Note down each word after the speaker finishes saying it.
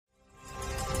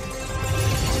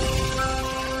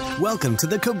Welcome to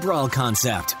the Cabral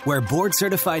Concept, where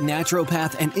board-certified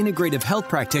naturopath and integrative health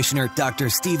practitioner Dr.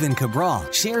 Stephen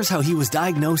Cabral shares how he was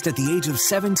diagnosed at the age of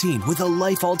 17 with a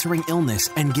life-altering illness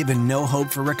and given no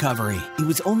hope for recovery. It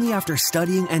was only after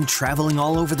studying and traveling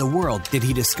all over the world did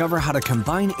he discover how to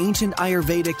combine ancient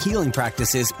Ayurvedic healing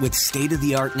practices with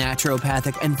state-of-the-art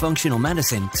naturopathic and functional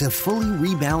medicine to fully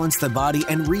rebalance the body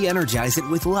and re-energize it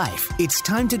with life. It's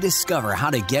time to discover how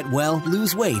to get well,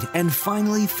 lose weight, and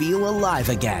finally feel alive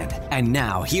again. And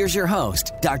now, here's your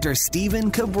host, Dr. Stephen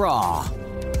Cabral.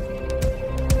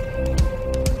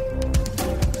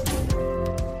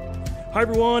 Hi,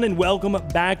 everyone, and welcome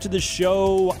back to the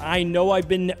show. I know I've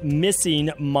been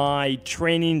missing my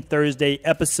Training Thursday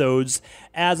episodes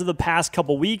as of the past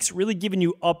couple weeks, really giving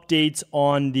you updates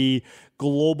on the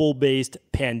global-based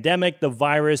pandemic, the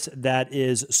virus that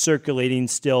is circulating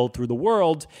still through the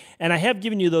world. And I have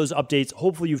given you those updates.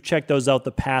 Hopefully you've checked those out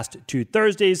the past 2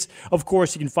 Thursdays. Of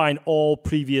course, you can find all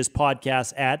previous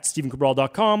podcasts at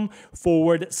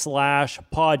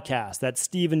stephencabral.com/podcast. That's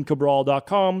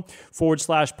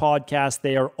stephencabral.com/podcast.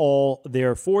 They are all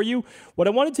there for you. What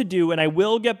I wanted to do, and I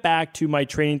will get back to my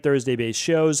Training Thursday-based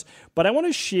shows, but I want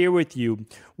to share with you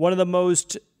one of the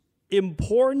most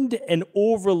important and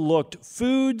overlooked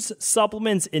foods,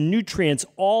 supplements, and nutrients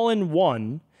all in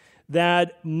one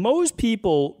that most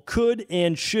people could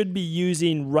and should be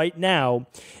using right now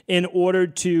in order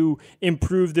to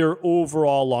improve their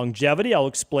overall longevity. I'll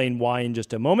explain why in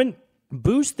just a moment.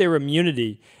 Boost their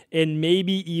immunity, and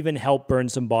maybe even help burn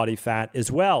some body fat as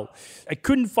well. I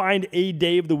couldn't find a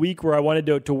day of the week where I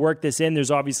wanted to work this in.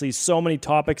 There's obviously so many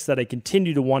topics that I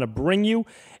continue to want to bring you.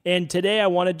 And today I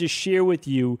wanted to share with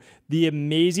you the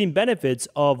amazing benefits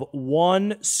of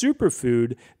one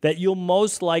superfood that you'll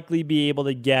most likely be able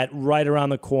to get right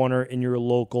around the corner in your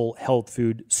local health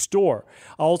food store.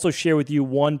 I'll also share with you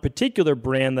one particular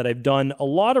brand that I've done a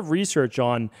lot of research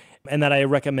on and that I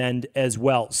recommend as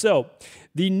well. So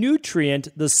the nutrient,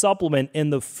 the supplement in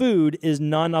the food is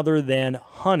none other than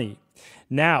honey.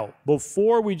 Now,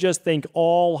 before we just think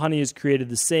all honey is created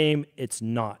the same, it's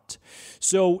not.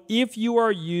 So if you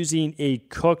are using a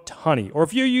cooked honey, or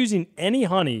if you're using any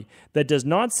honey that does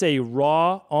not say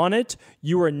raw on it,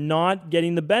 you are not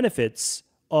getting the benefits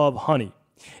of honey.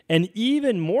 And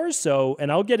even more so,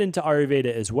 and I'll get into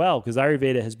Ayurveda as well, because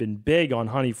Ayurveda has been big on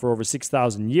honey for over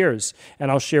 6,000 years. And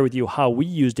I'll share with you how we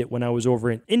used it when I was over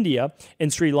in India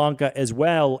and Sri Lanka, as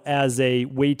well as a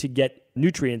way to get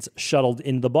nutrients shuttled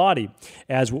into the body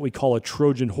as what we call a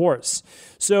Trojan horse.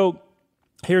 So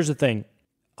here's the thing.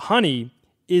 Honey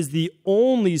is the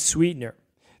only sweetener,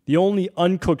 the only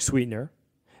uncooked sweetener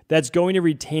that's going to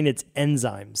retain its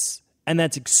enzymes. And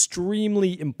that's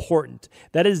extremely important.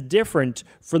 That is different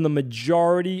from the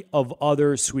majority of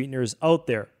other sweeteners out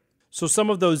there. So some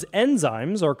of those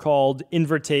enzymes are called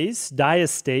invertase,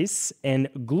 diastase, and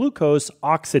glucose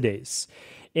oxidase.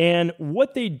 And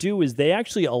what they do is they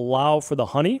actually allow for the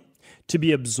honey to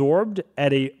be absorbed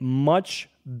at a much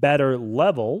better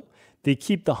level. They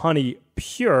keep the honey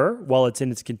pure while it's in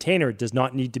its container. It does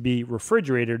not need to be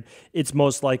refrigerated. It's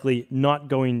most likely not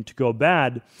going to go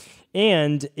bad.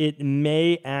 And it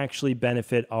may actually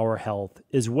benefit our health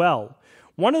as well.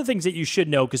 One of the things that you should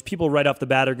know, because people right off the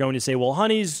bat are going to say, well,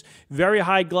 honey's very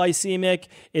high glycemic,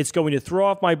 it's going to throw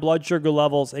off my blood sugar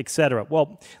levels, etc.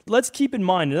 Well, let's keep in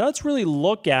mind, and let's really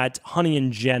look at honey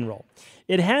in general.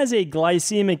 It has a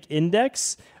glycemic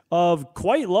index of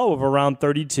quite low, of around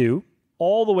 32,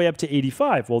 all the way up to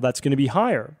 85. Well, that's going to be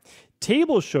higher.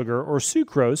 Table sugar, or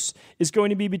sucrose, is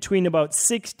going to be between about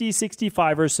 60,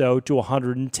 65 or so to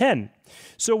 110.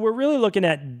 So we're really looking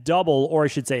at double, or I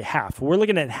should say half. We're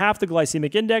looking at half the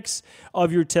glycemic index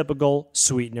of your typical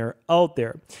sweetener out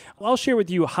there. I'll share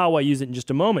with you how I use it in just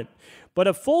a moment. But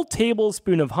a full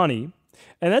tablespoon of honey,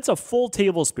 and that's a full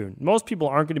tablespoon. Most people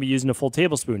aren't going to be using a full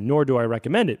tablespoon, nor do I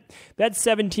recommend it. That's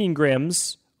 17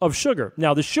 grams of sugar.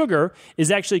 Now, the sugar is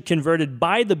actually converted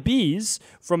by the bees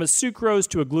from a sucrose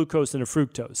to a glucose and a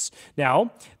fructose.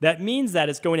 Now, that means that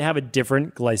it's going to have a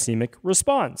different glycemic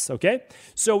response, okay?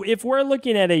 So if we're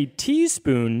looking at a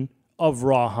teaspoon of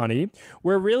raw honey,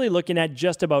 we're really looking at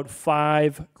just about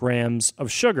 5 grams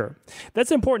of sugar.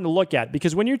 That's important to look at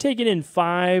because when you're taking in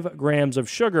 5 grams of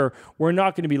sugar, we're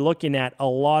not going to be looking at a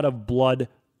lot of blood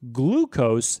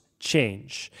glucose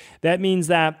change. That means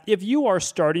that if you are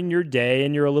starting your day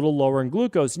and you're a little lower in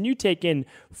glucose and you take in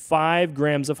 5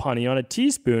 grams of honey on a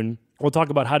teaspoon, we'll talk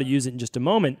about how to use it in just a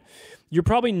moment, you're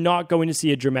probably not going to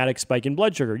see a dramatic spike in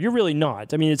blood sugar. You're really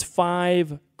not. I mean, it's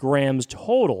 5 grams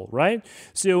total, right?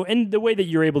 So, and the way that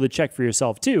you're able to check for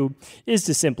yourself too is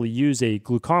to simply use a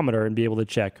glucometer and be able to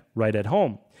check right at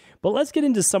home. But let's get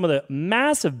into some of the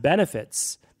massive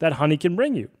benefits that honey can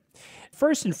bring you.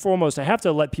 First and foremost, I have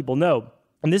to let people know,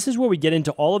 and this is where we get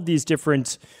into all of these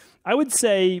different, I would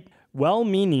say,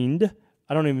 well-meaning,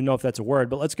 I don't even know if that's a word,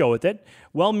 but let's go with it,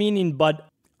 well-meaning but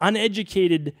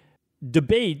uneducated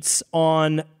debates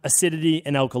on acidity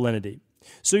and alkalinity.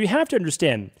 So you have to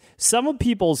understand, some of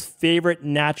people's favorite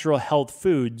natural health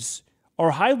foods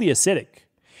are highly acidic.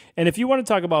 And if you want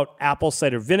to talk about apple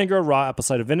cider vinegar, raw apple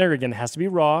cider vinegar, again, it has to be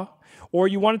raw, or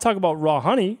you want to talk about raw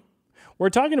honey, we're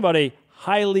talking about a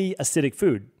highly acidic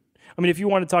food. I mean, if you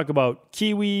want to talk about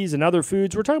kiwis and other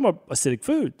foods, we're talking about acidic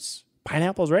foods.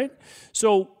 Pineapples, right?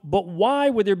 So, but why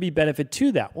would there be benefit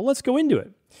to that? Well, let's go into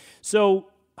it. So,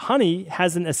 honey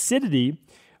has an acidity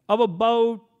of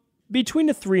about between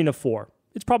a 3 and a 4.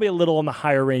 It's probably a little on the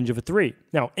higher range of a 3.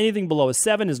 Now, anything below a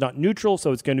 7 is not neutral,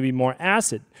 so it's going to be more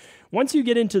acid. Once you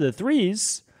get into the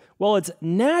 3s, well, it's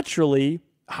naturally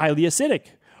highly acidic.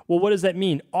 Well, what does that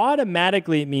mean?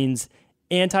 Automatically, it means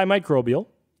antimicrobial,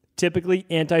 typically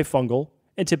antifungal,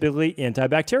 and typically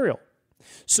antibacterial.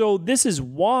 So this is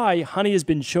why honey has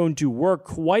been shown to work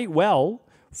quite well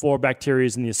for bacteria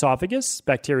in the esophagus,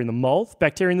 bacteria in the mouth,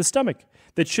 bacteria in the stomach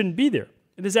that shouldn't be there.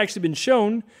 It has actually been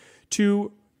shown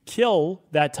to kill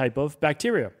that type of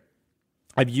bacteria.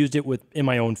 I've used it in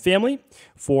my own family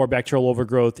for bacterial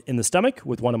overgrowth in the stomach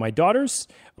with one of my daughters.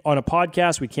 On a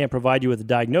podcast, we can't provide you with a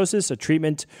diagnosis, a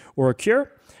treatment, or a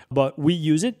cure, but we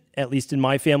use it, at least in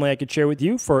my family, I could share with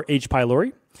you, for H.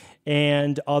 pylori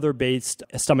and other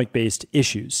stomach-based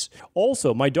issues.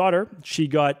 Also, my daughter, she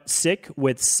got sick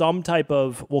with some type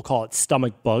of, we'll call it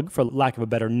stomach bug, for lack of a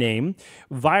better name,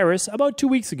 virus about 2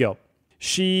 weeks ago.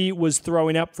 She was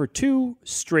throwing up for 2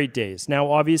 straight days.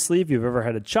 Now, obviously, if you've ever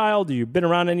had a child or you've been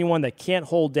around anyone that can't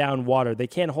hold down water, they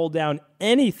can't hold down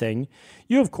anything,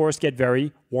 you, of course, get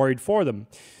very worried for them.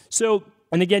 So,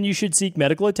 and again, you should seek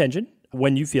medical attention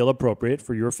when you feel appropriate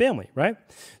for your family, right?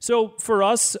 So for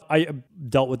us, I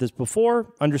dealt with this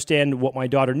before, understand what my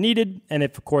daughter needed, and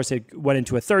if, of course, it went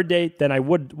into a 3rd day, then I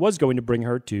was going to bring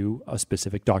her to a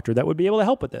specific doctor that would be able to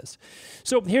help with this.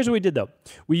 So here's what we did, though.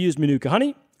 We used Manuka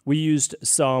honey. We used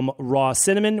some raw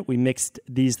cinnamon. We mixed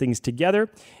these things together,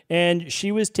 and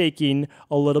she was taking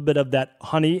a little bit of that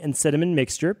honey and cinnamon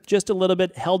mixture, just a little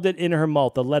bit, held it in her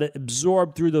mouth to let it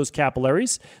absorb through those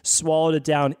capillaries, swallowed it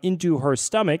down into her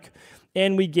stomach,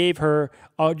 and we gave her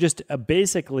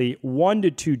basically 1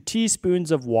 to 2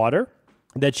 teaspoons of water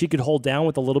that she could hold down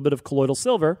with a little bit of colloidal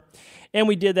silver. And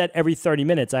we did that every 30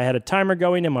 minutes. I had a timer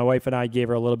going, and my wife and I gave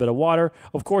her a little bit of water.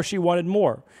 Of course, she wanted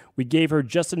more. We gave her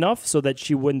just enough so that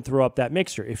she wouldn't throw up that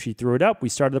mixture. If she threw it up, we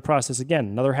started the process again.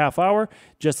 Another half hour,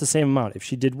 just the same amount. If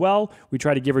she did well, we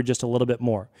try to give her just a little bit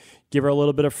more. Give her a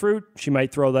little bit of fruit, she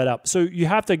might throw that up. So you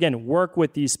have to, again, work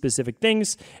with these specific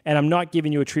things, and I'm not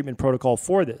giving you a treatment protocol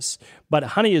for this. But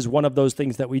honey is one of those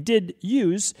things that we did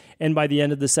use, and by the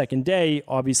end of the 2nd day,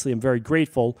 obviously I'm very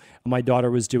grateful. My daughter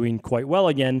was doing quite well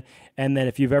again, and then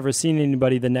if you've ever seen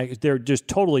anybody they're just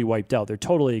totally wiped out. They're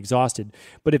totally exhausted.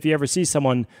 But if you ever see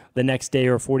someone the next day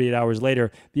or 48 hours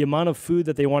later, the amount of food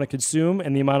that they want to consume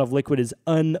and the amount of liquid is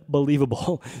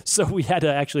unbelievable. So we had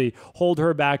to actually hold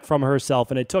her back from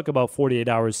herself, and it took about 48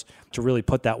 hours to really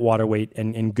put that water weight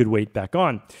and good weight back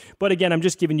on. But again, I'm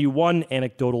just giving you one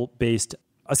anecdotal-based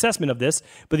assessment of this,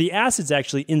 but the acids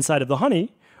actually inside of the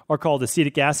honey are called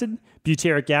acetic acid,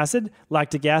 butyric acid,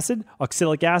 lactic acid,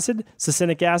 oxalic acid,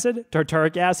 succinic acid,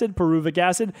 tartaric acid, pyruvic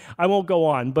acid. I won't go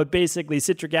on, but basically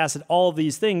citric acid, all of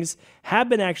these things have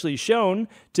been actually shown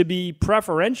to be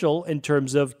preferential in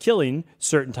terms of killing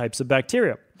certain types of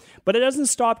bacteria. But it doesn't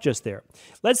stop just there.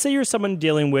 Let's say you're someone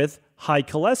dealing with high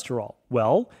cholesterol.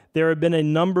 Well, there have been a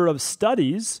number of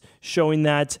studies showing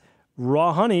that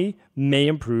raw honey may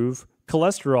improve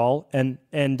cholesterol and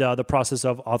the process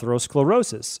of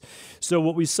atherosclerosis. So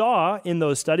what we saw in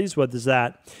those studies was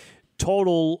that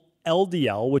total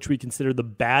LDL, which we consider the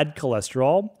bad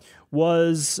cholesterol,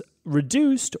 was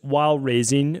reduced while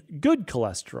raising good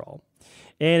cholesterol.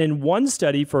 And in one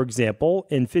study, for example,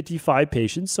 in 55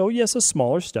 patients, so yes, a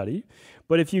smaller study,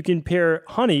 but if you compare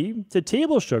honey to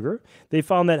table sugar, they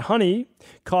found that honey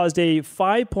caused a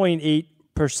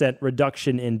 5.8%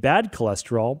 reduction in bad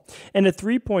cholesterol and a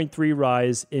 3.3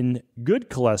 rise in good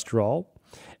cholesterol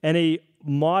and a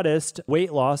modest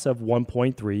weight loss of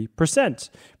 1.3%.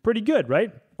 Pretty good,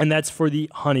 right? And that's for the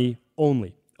honey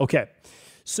only. Okay.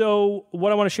 So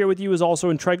what I want to share with you is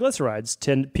also in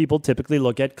triglycerides. People typically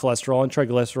look at cholesterol and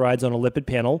triglycerides on a lipid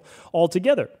panel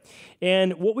altogether.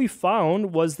 And what we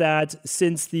found was that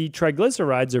since the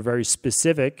triglycerides are very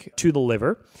specific to the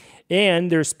liver,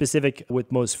 And they're specific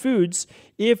with most foods.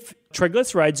 If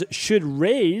triglycerides should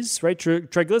raise, right?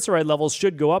 Triglyceride levels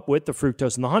should go up with the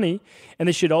fructose and the honey, and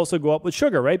they should also go up with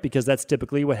sugar, right? Because that's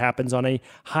typically what happens on a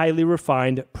highly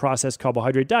refined processed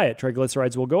carbohydrate diet.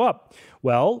 Triglycerides will go up.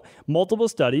 Well, multiple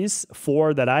studies,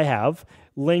 4 that I have,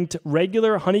 linked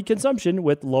regular honey consumption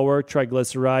with lower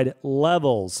triglyceride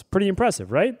levels. Pretty impressive,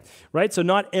 right? Right? So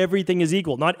not everything is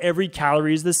equal. Not every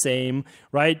calorie is the same,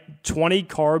 right? 20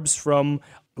 carbs from,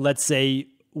 let's say,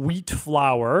 wheat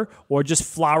flour or just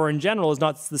flour in general is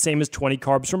not the same as 20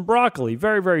 carbs from broccoli.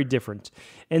 Very, very different.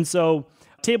 And so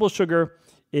table sugar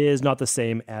is not the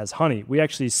same as honey. We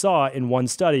actually saw in one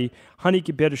study, honey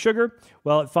compared to sugar,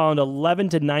 well, it found 11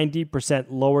 to 90%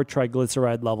 lower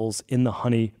triglyceride levels in the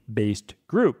honey-based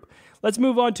group. Let's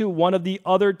move on to one of the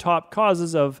other top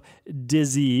causes of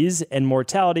disease and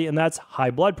mortality, and that's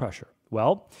high blood pressure.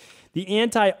 Well, the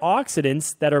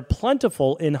antioxidants that are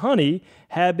plentiful in honey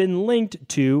have been linked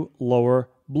to lower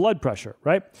blood pressure,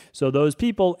 right? So those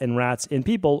people and rats in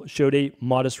people showed a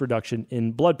modest reduction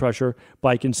in blood pressure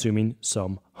by consuming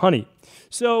some honey.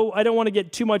 So I don't want to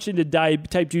get too much into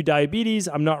type 2 diabetes.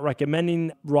 I'm not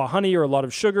recommending raw honey or a lot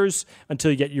of sugars until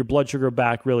you get your blood sugar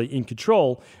back really in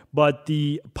control. But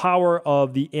the power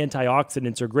of the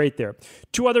antioxidants are great there.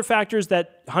 2 other factors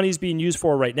that honey is being used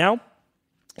for right now,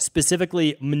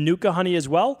 specifically Manuka honey as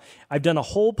well. I've done a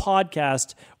whole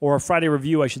podcast, or a Friday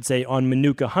review, I should say, on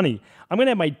Manuka honey. I'm going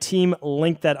to have my team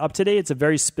link that up today. It's a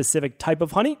very specific type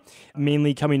of honey,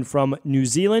 mainly coming from New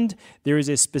Zealand. There is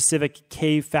a specific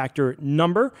K factor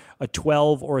number. A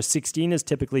 12 or a 16 is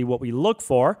typically what we look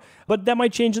for, but that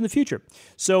might change in the future.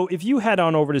 So if you head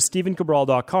on over to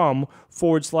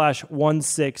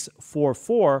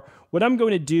stephencabral.com/1644, what I'm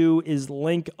going to do is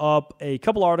link up a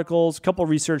couple articles, couple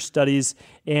research studies,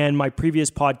 and my previous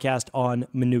podcast on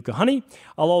Manuka honey.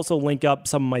 I'll also link up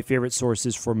some of my favorite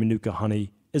sources for Manuka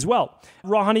honey as well.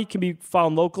 Raw honey can be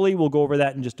found locally. We'll go over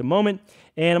that in just a moment.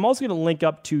 And I'm also going to link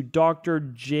up to Dr.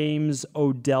 James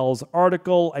Odell's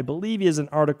article. I believe he has an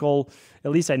article,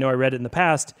 at least I know I read it in the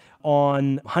past,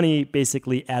 on honey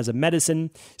basically as a medicine.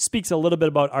 Speaks a little bit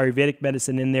about Ayurvedic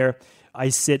medicine in there. I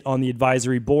sit on the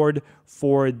advisory board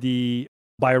for the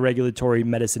Bioregulatory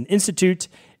Medicine Institute,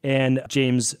 and Dr.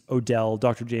 James Odell,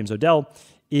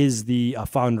 is the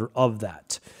founder of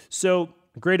that. So,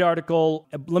 great article.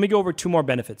 Let me go over 2 more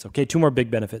benefits, okay? 2 more big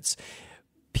benefits.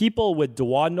 People with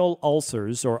duodenal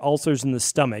ulcers or ulcers in the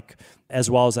stomach,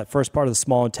 as well as that first part of the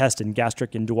small intestine,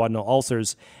 gastric and duodenal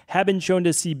ulcers, have been shown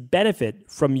to see benefit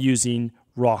from using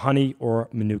raw honey or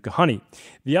Manuka honey.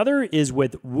 The other is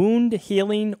with wound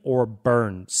healing or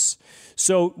burns.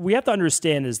 So we have to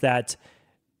understand is that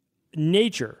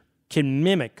nature can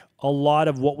mimic a lot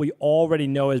of what we already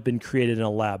know has been created in a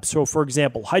lab. So for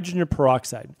example, hydrogen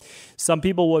peroxide. Some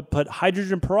people would put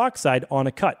hydrogen peroxide on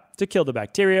a cut to kill the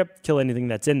bacteria, kill anything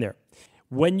that's in there.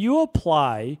 When you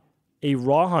apply a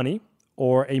raw honey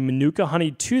or a Manuka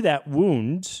honey to that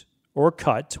wound or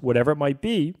cut, whatever it might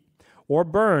be, or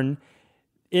burn,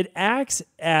 it acts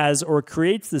as or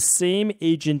creates the same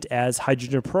agent as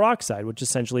hydrogen peroxide, which is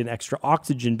essentially an extra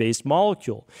oxygen-based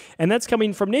molecule. And that's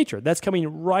coming from nature. That's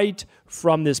coming right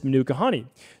from this Manuka honey.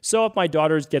 So if my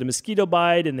daughters get a mosquito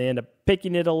bite and they end up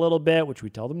picking it a little bit, which we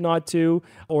tell them not to,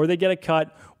 or they get a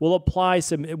cut, we'll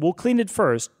clean it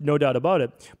first, no doubt about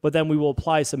it, but then we will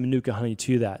apply some Manuka honey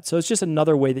to that. So it's just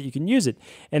another way that you can use it.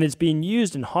 And it's being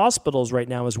used in hospitals right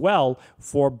now as well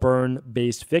for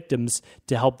burn-based victims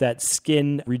to help that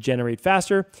skin regenerate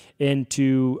faster and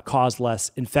to cause less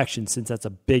infection, since that's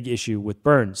a big issue with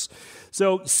burns.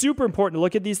 So super important to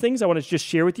look at these things. I want to just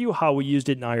share with you how we used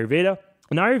it in Ayurveda.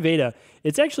 In Ayurveda,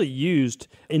 it's actually used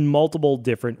in multiple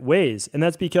different ways, and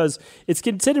that's because it's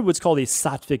considered what's called a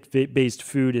sattvic-based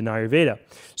food in Ayurveda.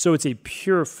 So it's a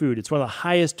pure food. It's one of the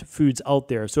highest foods out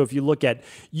there. So if you look at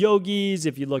yogis,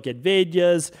 if you look at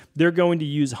Vedyas, they're going to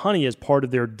use honey as part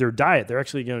of their diet. They're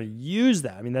actually going to use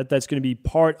that. I mean, that's going to be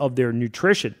part of their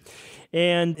nutrition.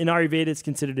 And in Ayurveda, it's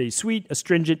considered a sweet,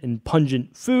 astringent, and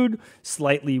pungent food,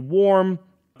 slightly warm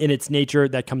in its nature.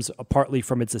 That comes partly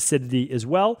from its acidity as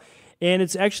well. And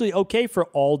it's actually okay for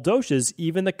all doshas,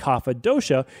 even the kapha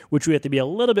dosha, which we have to be a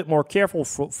little bit more careful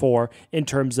for in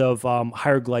terms of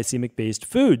higher glycemic-based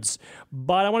foods.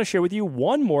 But I want to share with you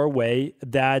one more way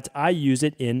that I use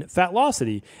it in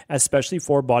Fatlocity, especially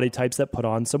for body types that put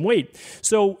on some weight.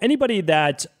 So anybody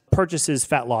that purchases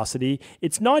Fatlocity,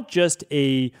 it's not just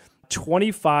a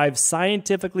 25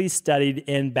 scientifically studied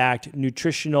and backed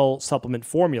nutritional supplement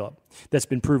formula that's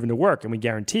been proven to work, and we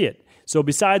guarantee it. So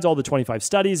besides all the 25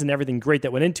 studies and everything great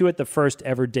that went into it, the first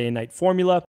ever day and night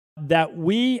formula that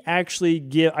we actually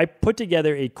give. I put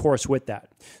together a course with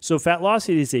that. So Fat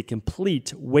Velocity is a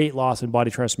complete weight loss and body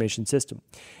transformation system.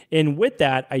 And with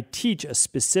that, I teach a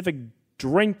specific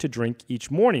drink to drink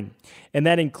each morning. And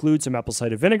that includes some apple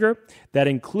cider vinegar. That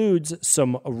includes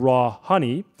some raw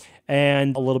honey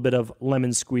and a little bit of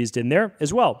lemon squeezed in there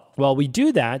as well. Well, we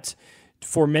do that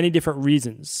for many different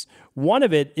reasons. One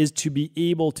of it is to be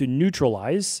able to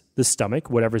neutralize the stomach,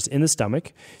 whatever's in the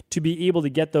stomach, to be able to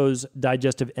get those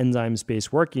digestive enzyme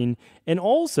space working, and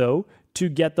also to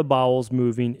get the bowels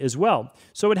moving as well.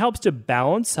 So it helps with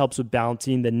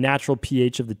balancing the natural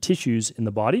pH of the tissues in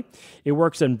the body. It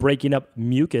works on breaking up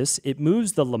mucus. It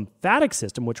moves the lymphatic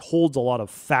system, which holds a lot of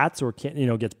fats or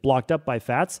gets blocked up by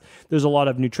fats. There's a lot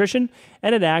of nutrition,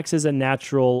 and it acts as a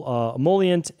natural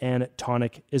emollient and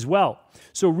tonic as well.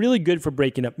 So really good for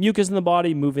breaking up mucus in the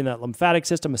body, moving that lymphatic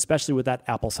system, especially with that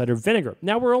apple cider vinegar.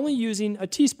 Now we're only using a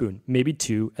teaspoon, maybe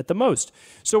 2 at the most.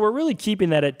 So we're really keeping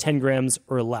that at 10 grams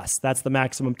or less. That's the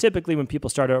maximum. Typically when people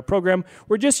start a program,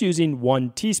 we're just using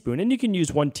 1 teaspoon, and you can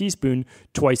use 1 teaspoon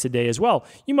twice a day as well.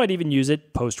 You might even use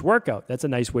it post-workout. That's a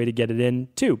nice way to get it in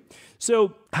too.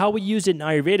 So how we use it in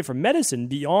Ayurveda for medicine,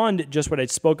 beyond just what I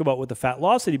spoke about with the Fat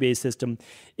Velocity-based system,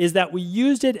 is that we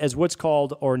used it as what's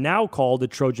called, or now called, a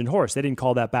Trojan horse. They didn't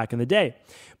call that back in the day.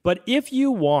 But if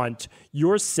you want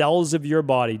your cells of your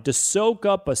body to soak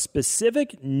up a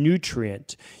specific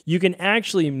nutrient, you can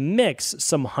actually mix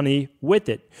some honey with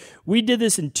it. We did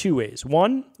this in 2 ways.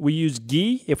 One, we use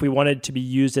ghee if we wanted it to be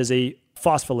used as a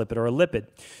phospholipid or a lipid.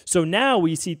 So now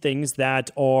we see things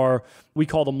that are, we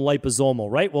call them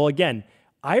liposomal, right? Well, again,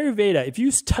 Ayurveda, if you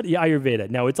study Ayurveda,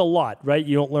 now it's a lot, right?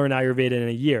 You don't learn Ayurveda in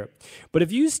a year. But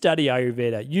if you study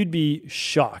Ayurveda, you'd be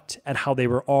shocked at how they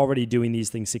were already doing these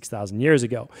things 6,000 years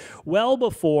ago. Well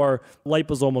before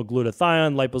liposomal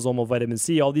glutathione, liposomal vitamin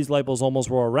C, all these liposomals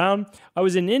were around. I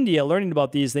was in India learning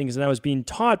about these things, and I was being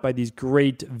taught by these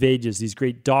great Vajas, these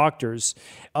great doctors,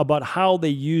 about how they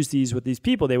use these with these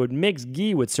people. They would mix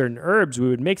ghee with certain herbs. We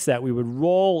would mix that. We would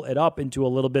roll it up into a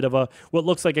little bit of what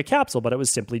looks like a capsule, but it was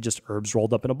simply just herbs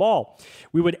rolled up in a ball.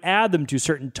 We would add them to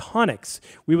certain tonics.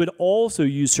 We would also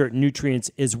use certain nutrients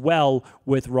as well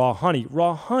with raw honey.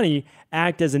 Raw honey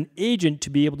act as an agent to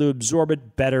be able to absorb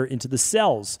it better into the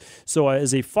cells. So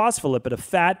as a phospholipid, a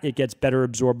fat, it gets better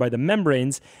absorbed by the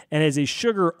membranes. And as a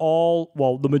sugar,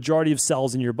 the majority of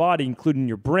cells in your body, including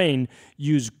your brain,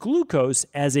 use glucose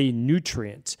as a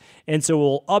nutrient. And so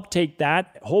we'll uptake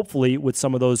that, hopefully, with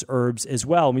some of those herbs as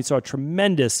well. And we saw a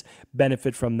tremendous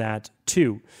benefit from that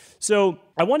too. So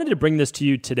I wanted to bring this to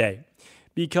you today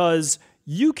because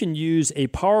you can use a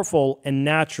powerful and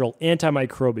natural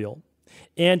antimicrobial,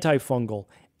 antifungal,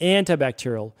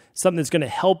 antibacterial, something that's going to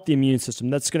help the immune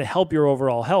system, that's going to help your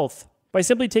overall health by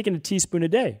simply taking a teaspoon a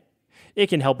day. It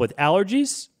can help with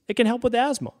allergies. It can help with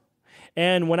asthma.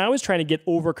 And when I was trying to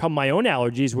overcome my own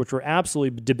allergies, which were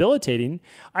absolutely debilitating,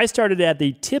 I started at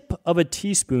the tip of a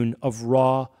teaspoon of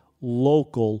raw,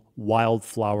 local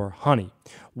wildflower honey.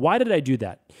 Why did I do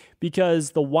that?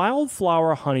 Because the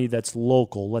wildflower honey that's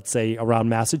local, let's say around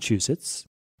Massachusetts,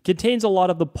 contains a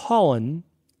lot of the pollen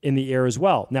in the air as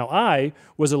well. Now, I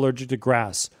was allergic to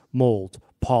grass, mold,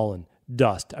 pollen,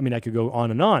 dust. I mean, I could go on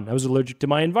and on. I was allergic to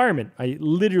my environment. I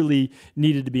literally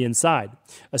needed to be inside,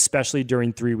 especially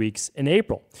during 3 weeks in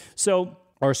April. So,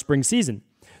 our spring season.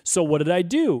 So what did I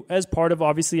do? As part of,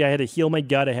 obviously, I had to heal my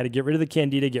gut. I had to get rid of the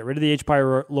candida, get rid of the H.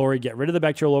 pylori, get rid of the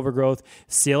bacterial overgrowth,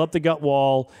 seal up the gut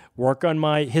wall, work on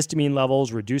my histamine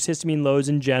levels, reduce histamine loads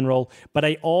in general. But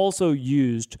I also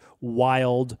used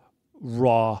wild,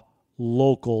 raw,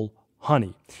 local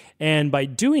honey. And by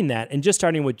doing that, and just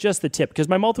starting with just the tip, because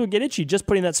my mouth would get itchy just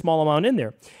putting that small amount in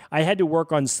there, I had to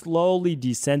work on slowly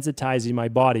desensitizing my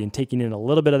body and taking in a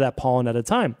little bit of that pollen at a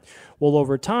time. Well,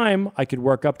 over time, I could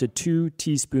work up to 2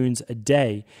 teaspoons a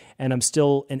day, and I'm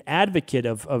still an advocate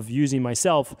of using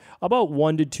myself about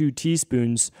 1 to 2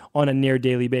 teaspoons on a near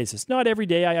daily basis. Not every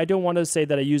day. I don't want to say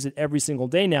that I use it every single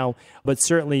day now, but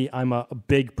certainly I'm a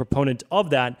big proponent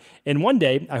of that. And one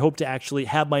day, I hope to actually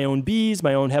have my own bees,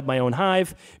 have my own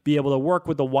hive, be able to work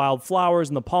with the wild flowers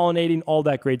and the pollinating, all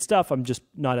that great stuff. I'm just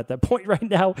not at that point right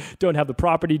now. Don't have the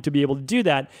property to be able to do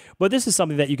that. But this is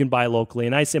something that you can buy locally.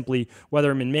 And I simply,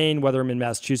 whether I'm in Maine, whether I'm in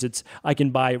Massachusetts, I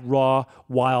can buy raw,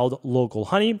 wild, local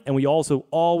honey. And we also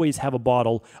always have a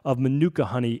bottle of Manuka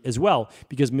honey as well,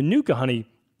 because Manuka honey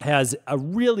has a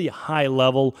really high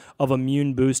level of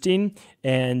immune boosting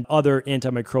and other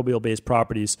antimicrobial-based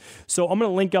properties. So I'm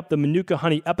going to link up the Manuka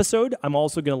honey episode. I'm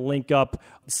also going to link up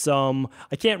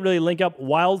I can't really link up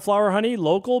wildflower honey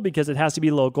local because it has to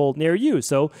be local near you.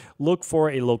 So look for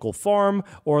a local farm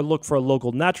or look for a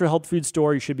local natural health food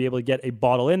store. You should be able to get a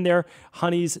bottle in there.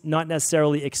 Honey's not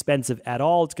necessarily expensive at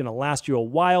all. It's going to last you a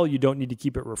while. You don't need to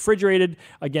keep it refrigerated,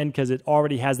 again, because it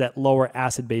already has that lower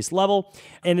acid-based level.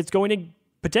 And it's going to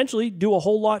potentially do a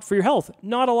whole lot for your health.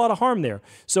 Not a lot of harm there.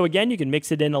 So again, you can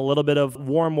mix it in a little bit of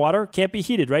warm water. Can't be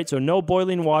heated, right? So no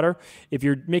boiling water. If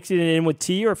you're mixing it in with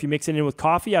tea or if you mix it in with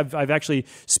coffee, I've actually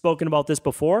spoken about this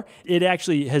before. It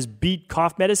actually has beat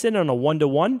cough medicine on a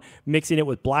 1-to-1, mixing it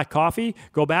with black coffee.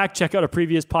 Go back, check out a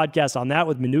previous podcast on that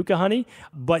with Manuka honey,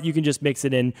 but you can just mix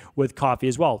it in with coffee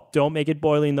as well. Don't make it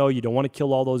boiling though. You don't want to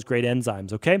kill all those great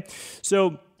enzymes, okay?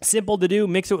 So simple to do.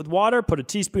 Mix it with water. Put a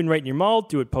teaspoon right in your mouth.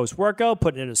 Do it post-workout.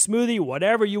 Put it in a smoothie.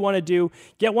 Whatever you want to do.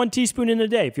 Get 1 teaspoon in a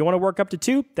day. If you want to work up to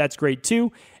 2, that's great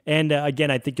too. And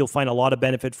again, I think you'll find a lot of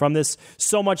benefit from this.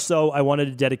 So much so, I wanted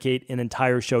to dedicate an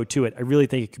entire show to it. I really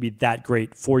think it could be that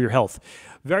great for your health.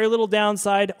 Very little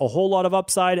downside, a whole lot of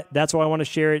upside. That's why I want to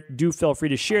share it. Do feel free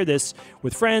to share this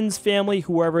with friends, family,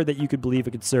 whoever that you could believe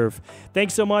it could serve.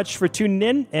 Thanks so much for tuning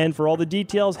in. And for all the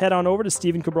details, head on over to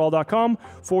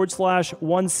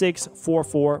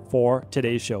StephenCabral.com/16444 for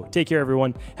today's show. Take care,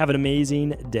 everyone. Have an amazing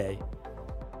day.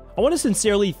 I want to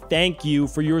sincerely thank you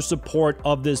for your support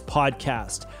of this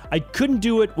podcast. I couldn't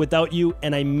do it without you,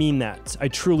 and I mean that. I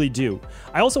truly do.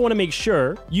 I also want to make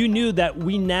sure you knew that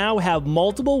we now have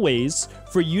multiple ways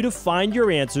for you to find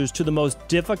your answers to the most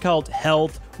difficult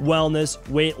health, wellness,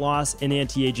 weight loss, and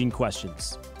anti-aging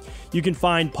questions. You can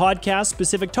find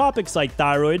podcast-specific topics like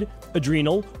thyroid,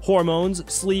 adrenal, hormones,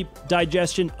 sleep,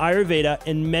 digestion, Ayurveda,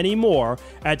 and many more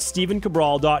at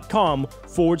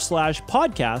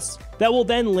StephenCabral.com/podcasts that will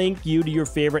then link you to your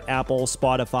favorite Apple,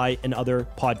 Spotify, and other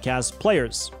podcast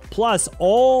players. Plus,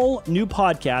 all new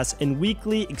podcasts and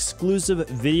weekly exclusive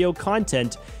video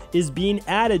content is being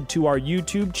added to our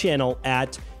YouTube channel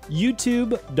at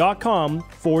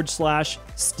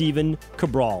youtube.com/Stephen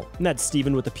Cabral. And that's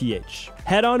Stephen with a PH.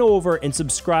 Head on over and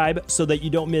subscribe so that you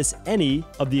don't miss any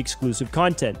of the exclusive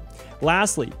content.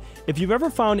 Lastly, if you've ever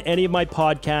found any of my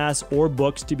podcasts or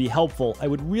books to be helpful, I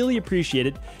would really appreciate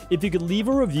it if you could leave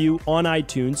a review on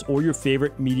iTunes or your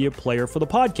favorite media player for the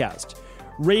podcast.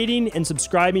 Rating and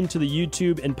subscribing to the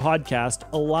YouTube and podcast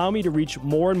allow me to reach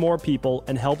more and more people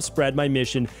and help spread my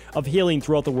mission of healing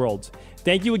throughout the world.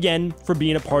 Thank you again for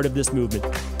being a part of this movement.